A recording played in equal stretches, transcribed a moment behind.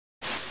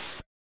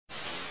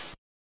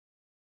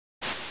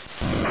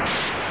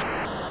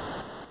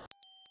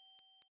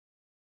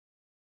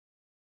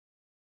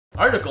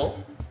article.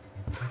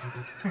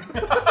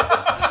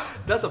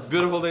 That's a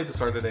beautiful day to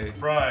start the day.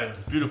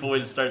 Surprise. Beautiful way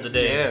to start the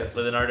day. Yes.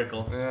 With an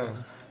article. Yeah.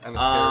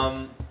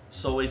 And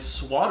So a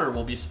swatter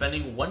will be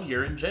spending 1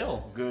 year in jail.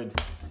 Good.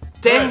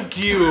 Thank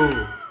you.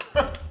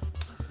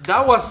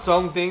 That was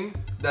something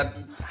that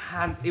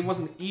it was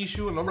an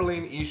issue, a number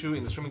lane issue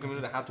in the streaming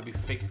community that had to be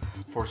fixed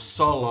for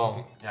so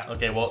long. Yeah.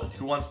 Okay, well,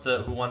 who wants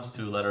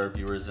to let our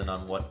viewers in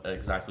on what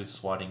exactly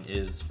swatting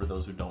is for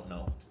those who don't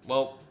know?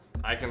 Well,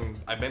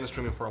 I've been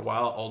streaming for a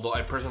while, although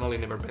I personally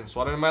never been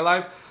swatted in my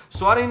life.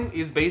 Swatting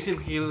is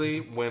basically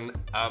when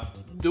a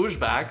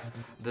douchebag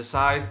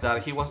decides that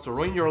he wants to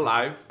ruin your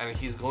life and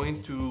he's going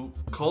to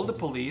call the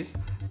police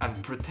and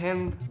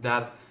pretend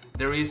that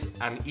there is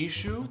an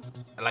issue,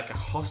 like a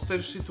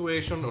hostage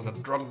situation or a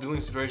drug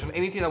dealing situation,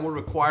 anything that would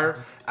require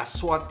a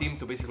SWAT team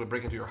to basically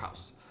break into your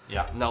house.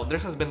 Yeah. Now, there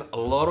has been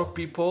a lot of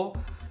people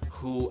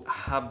who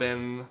have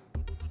been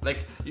like,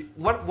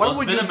 what Well,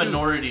 would you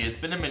do? It's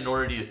been a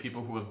minority of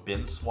people who have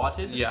been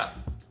swatted. Yeah.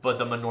 But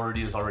the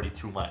minority is already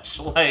too much.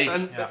 Like,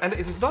 And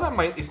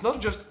it's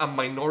not just a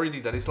minority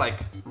that is like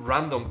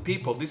random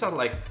people. These are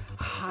like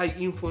high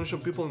influential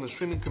people in the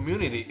streaming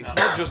community. It's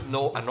not just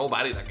a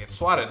nobody that gets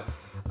swatted.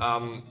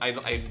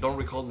 I don't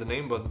recall the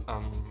name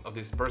of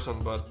this person,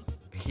 but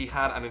he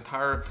had an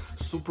entire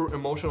super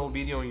emotional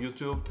video on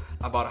YouTube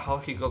about how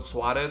he got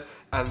swatted,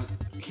 and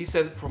he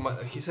said from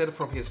his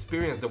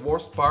experience, the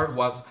worst part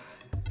was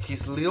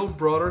his little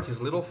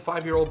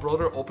 5-year-old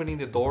brother opening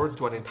the door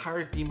to an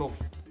entire team of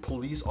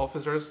police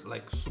officers,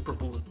 like super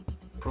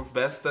bulletproof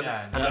vested,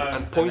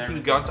 and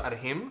pointing guns at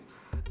him.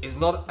 Is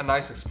not a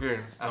nice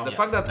experience, and the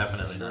fact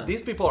that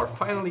these people are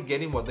finally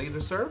getting what they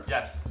deserve,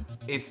 yes,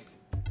 it's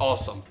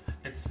awesome.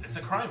 It's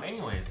a crime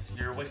anyways.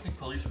 You're wasting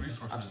police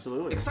resources.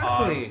 Absolutely.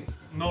 Exactly.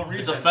 No reason.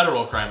 it's a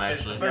federal crime,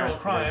 actually. It's a federal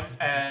crime,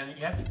 and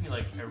you have to be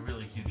like a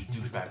really huge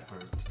douchebag to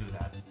do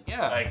that.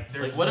 Yeah. Like,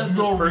 there's What is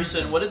no this person?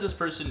 reason. What did this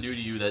person do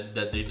to you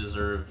that they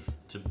deserve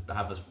to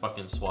have a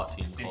fucking SWAT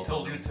team? They called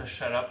told on you them? to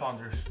shut up on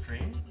their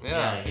stream.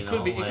 Yeah, you it could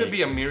know, be. It could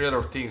be a like, myriad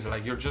of things.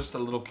 Like you're just a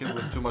little kid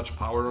with too much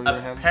power on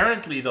your hands.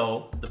 Apparently,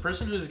 though, the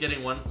person who is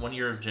getting one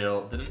year of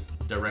jail didn't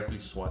directly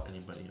swat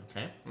anybody.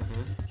 Okay,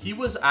 he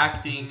was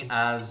acting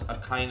as a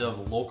kind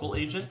of local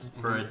agent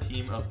for a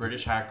team of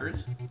British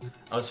hackers.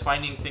 I was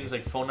finding things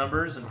like phone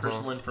numbers and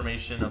personal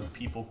information of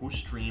people who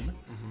stream,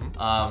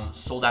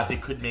 so that they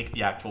could make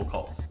the actual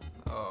calls.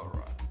 All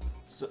right.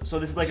 So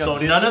this is like So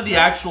none of the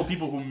actual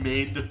people who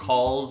made the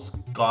calls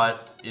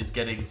is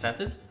getting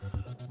sentenced,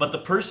 but the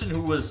person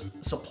who was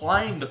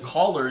supplying the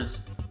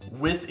callers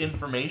with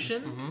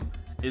information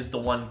is the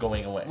one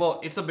going away. Well,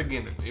 it's a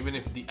beginning. Even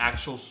if the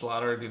actual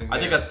swatter didn't. I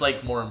think that's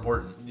like more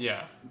important.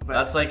 Yeah.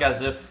 That's like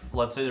as if,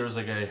 let's say there was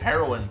like a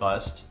heroin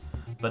bust,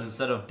 but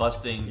instead of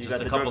busting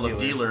just a couple of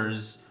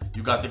dealers,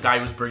 you got the guy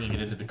who's bringing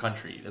it into the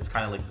country. It's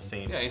kind of like the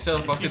same. Yeah, instead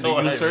of busting You know the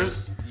what I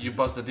users, you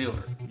bust the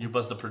dealer. You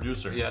bust the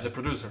producer. Yeah, the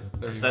producer.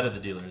 Instead of the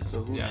dealers.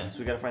 So who? Yeah. So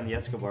we gotta find the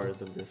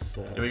Escobars of this.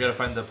 We gotta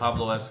find the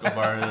Pablo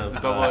Escobar of,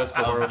 Pablo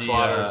Escobar of the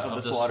swatters. of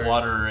Of the the swatter.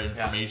 swatter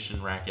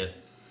information racket.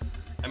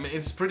 I mean,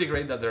 it's pretty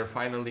great that they're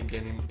finally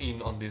getting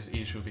in on this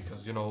issue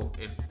because, you know,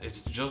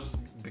 it's just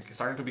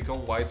starting to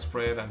become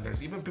widespread, and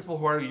there's even people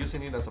who are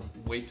using it as a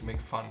way to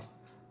make fun.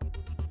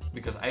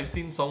 Because I've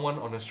seen someone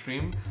on a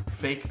stream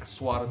fake a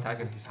SWAT attack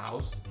in his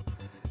house,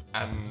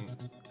 and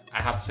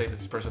I have to say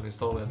this person is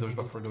totally a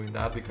douchebag for doing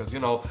that because, you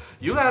know,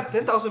 you got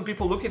 10,000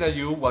 people looking at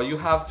you while you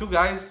have 2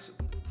 guys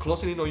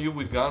closing in on you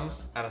with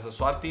guns and as a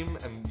SWAT team,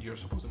 and you're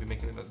supposed to be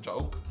making it a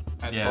joke.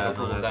 And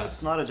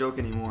It's not a joke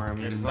anymore. I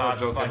mean, It's not a not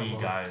joke funny,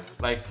 anymore.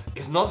 guys. Like,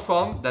 it's not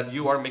fun that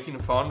you are making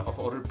fun of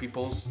other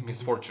people's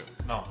misfortune.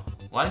 No.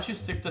 Why don't you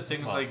stick to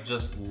things like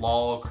just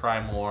lol, cry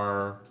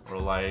more, or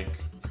like,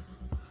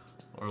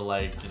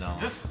 you know.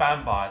 Just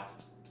spam bot.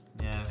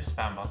 Yeah. Just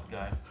spam bot the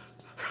guy.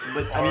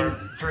 but I Or mean,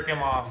 jerk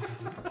him off.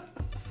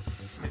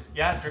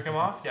 Yeah, jerk him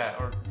off. Yeah,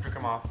 or jerk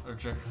him off. Or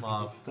jerk them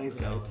off. Thanks,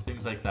 you know, guys.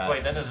 things like that.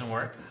 Wait, that doesn't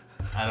work.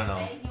 I don't know.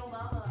 Bang your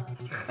mama.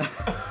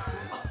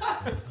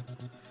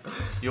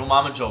 Yo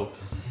mama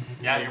jokes.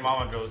 Yeah, your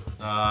mama jokes.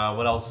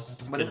 What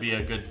else could be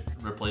a good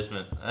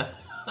replacement?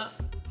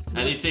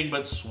 Anything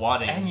but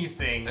swatting.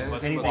 Anything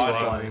but Anything swatting.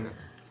 swatting.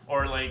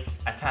 Or like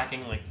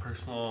attacking like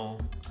personal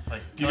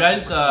like. Do you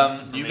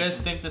guys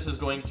think this is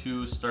going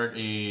to start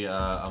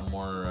a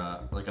more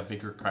like a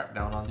bigger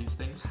crackdown on these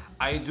things?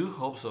 I do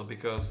hope so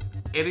because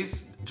it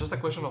is just a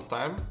question of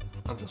time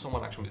until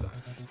someone actually dies.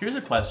 Here's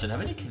a question: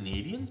 have any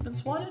Canadians been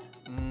swatted?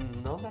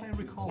 Not that I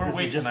recall. We're This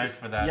way is too just- nice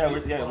for that.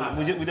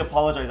 we'd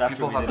apologize after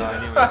People we have did died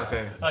it. anyways.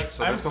 Okay. Like,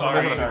 So I'm there's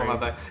confirmation that sorry. people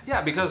have died.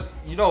 Yeah, because,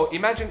 you know,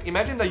 imagine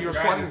that you're The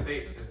guy in swatting. the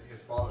States,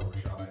 his father was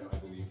shot, I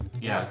believe.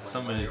 Yeah,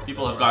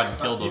 people have gotten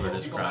killed over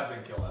this People crap. have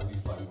been killed, at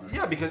least like one.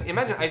 Yeah, because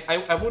imagine,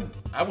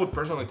 I would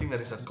personally think that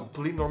it's a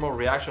complete normal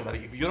reaction that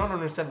if you don't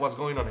understand what's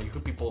going on and you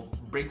hear people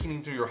breaking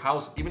into your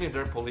house, even if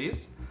they're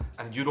police,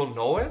 and you don't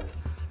know it,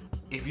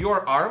 if you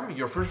are armed,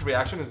 your first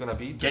reaction is gonna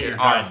be to Get your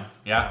armed. gun.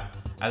 Yeah.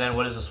 And then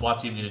what is the SWAT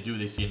team gonna do?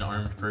 They see an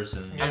armed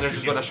person. And they're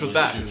just gonna shoot Shoot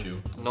back. you.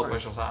 No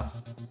questions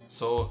asked.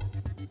 So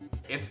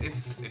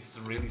it's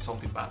really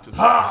something bad to do.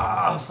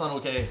 Ah, it's not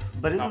okay.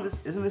 But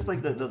isn't this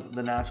like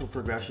the natural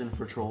progression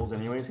for trolls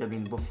anyways? I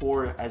mean,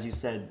 before, as you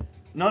said,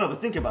 no,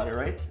 but think about it,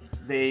 right?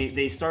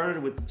 They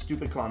started with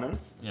stupid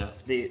comments. Yeah.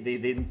 They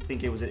didn't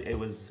think it was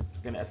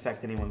going to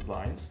affect anyone's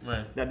lives.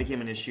 Right. That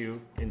became an issue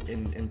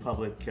in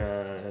public.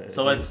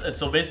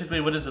 So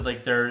basically, what is it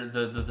like?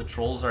 The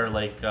trolls are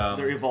like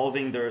they're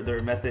evolving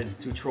their methods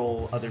to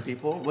troll other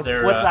people. What's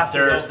they're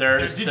after this? they're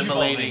They're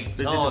assimilating.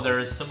 digivolving. No, they're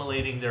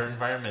assimilating their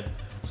environment.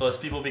 So as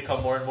people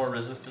become more and more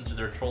resistant to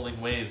their trolling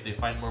ways, they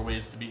find more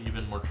ways to be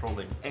even more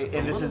trolling.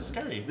 And this is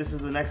scary. This is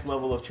the next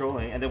level of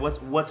trolling. And then what's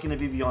going to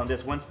be beyond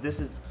this? Once this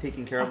is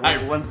taken care of, I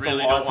once really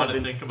the don't laws want have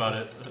to been. think about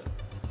it.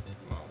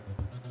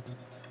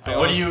 So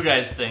What do you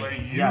guys think? What do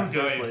you Yeah, guys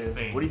seriously.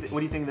 think? What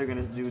do you think they're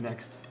going to do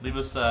next? Leave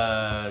us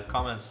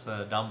comments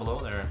down below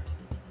there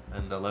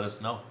and let us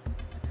know.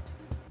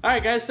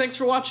 Alright guys, thanks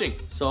for watching.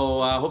 So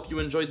I hope you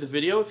enjoyed the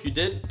video. If you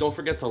did, don't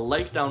forget to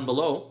like down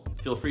below.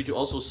 Feel free to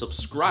also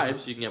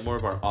subscribe so you can get more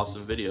of our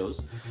awesome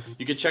videos.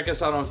 You can check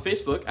us out on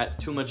Facebook at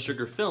Too Much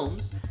Sugar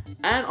Films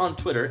and on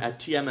Twitter at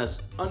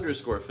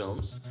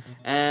TMS_films.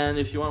 And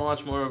if you want to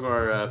watch more of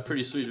our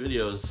pretty sweet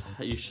videos,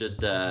 you should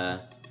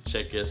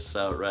check us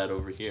out right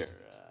over here.